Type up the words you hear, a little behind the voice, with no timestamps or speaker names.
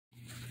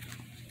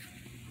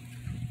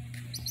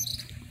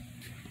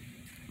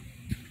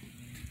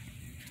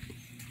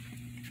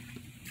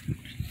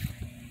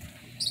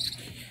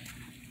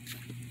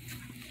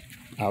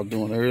Out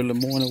doing an early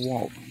morning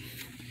walk.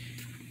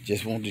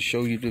 Just wanted to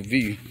show you the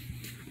view.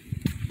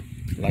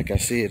 Like I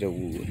said I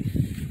would.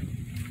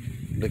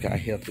 Look how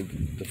healthy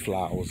the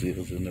flowers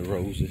is and the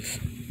roses.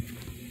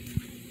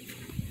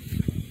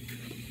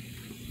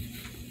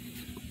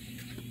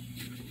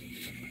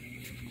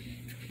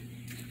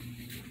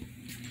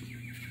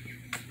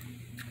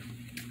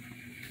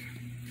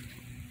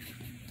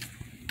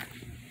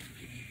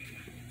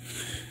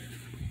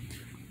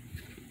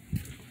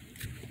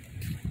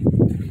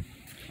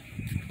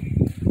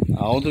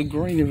 All the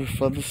greenery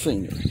for the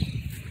scenery.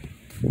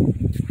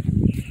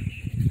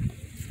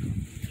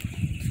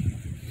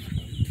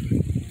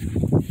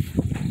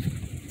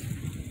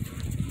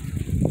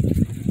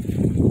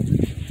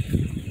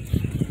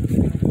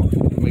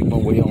 Make my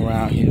way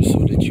around here so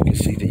that you can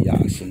see the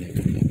yachts and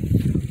everything.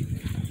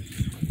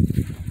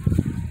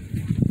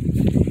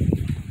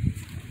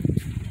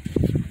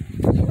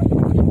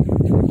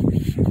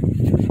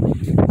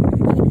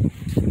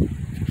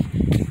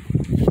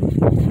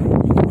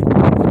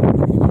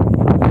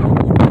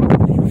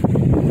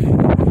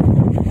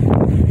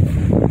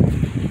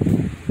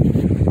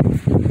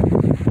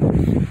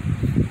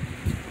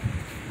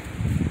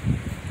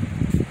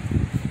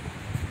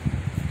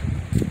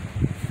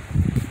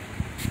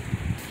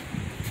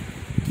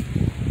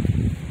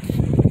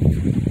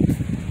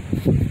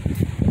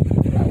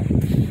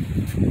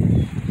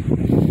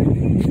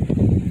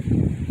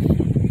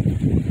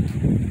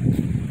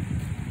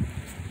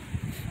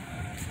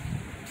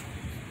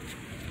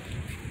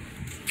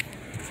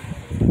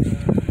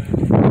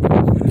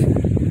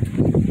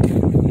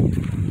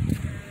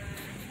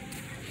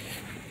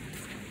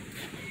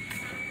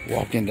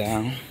 Walking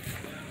down.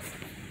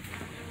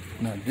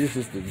 Now this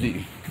is the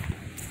view.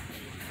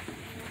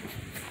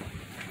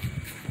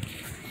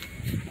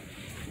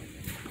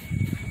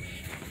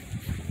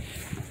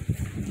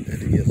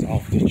 That is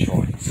off the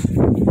charts.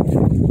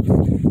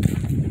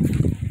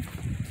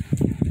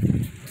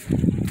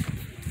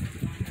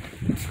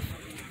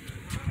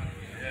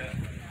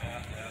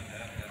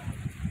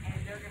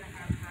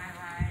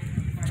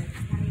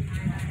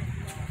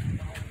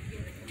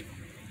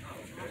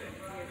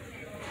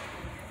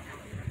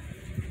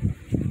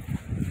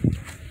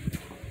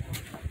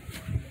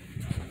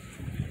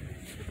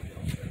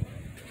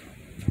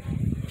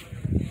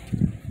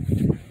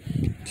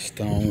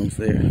 Stones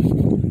there.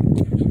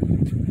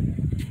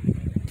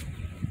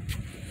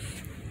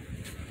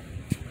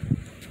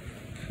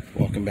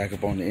 Walking back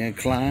up on the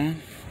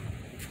incline.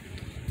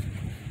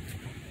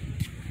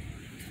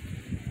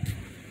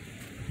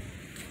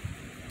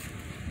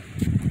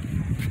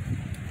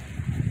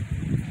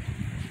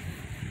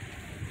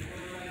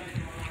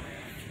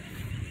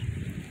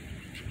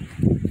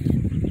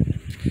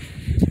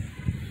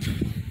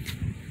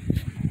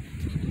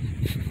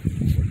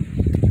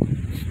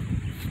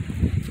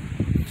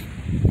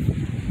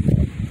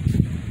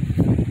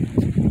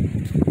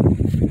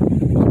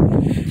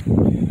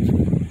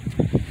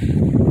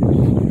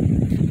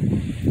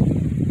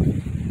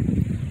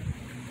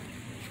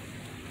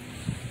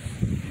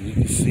 You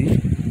can see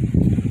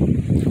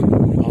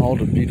all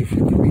the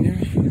beautiful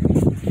greenery.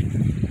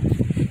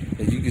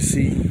 And you can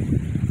see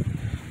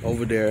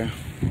over there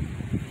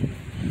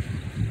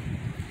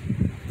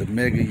the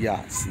mega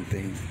yachts and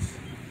things.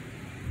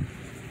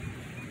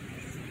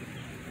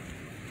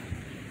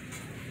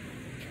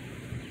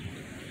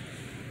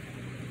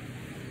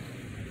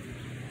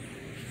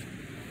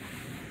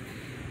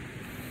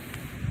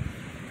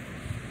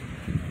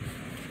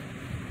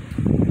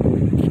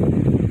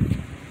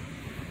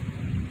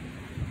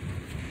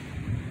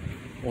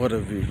 What a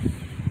view.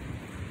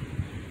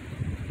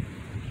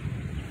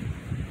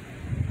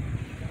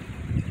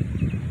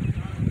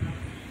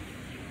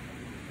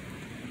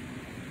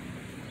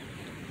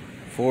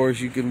 Far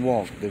as you can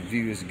walk, the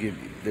view is get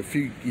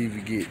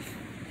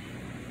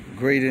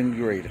greater and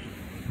greater.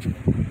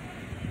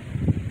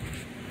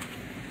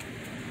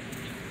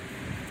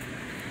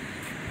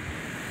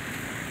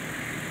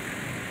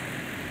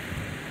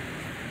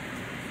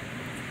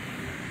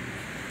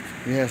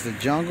 It has the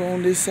jungle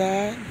on this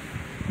side,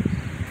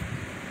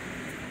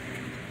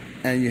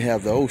 and you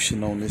have the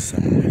ocean on this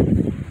side.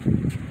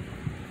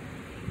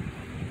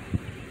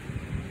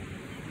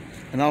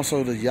 And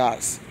also the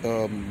yachts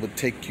would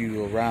take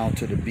you around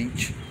to the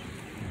beach,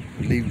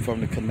 leaving from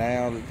the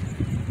canal,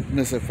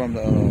 from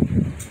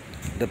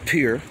the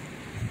pier,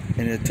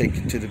 and it'll take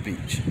you to the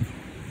beach.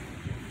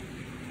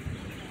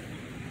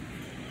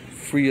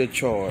 Free of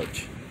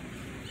charge,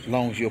 as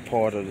long as you're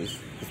part of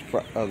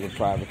the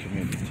private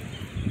community.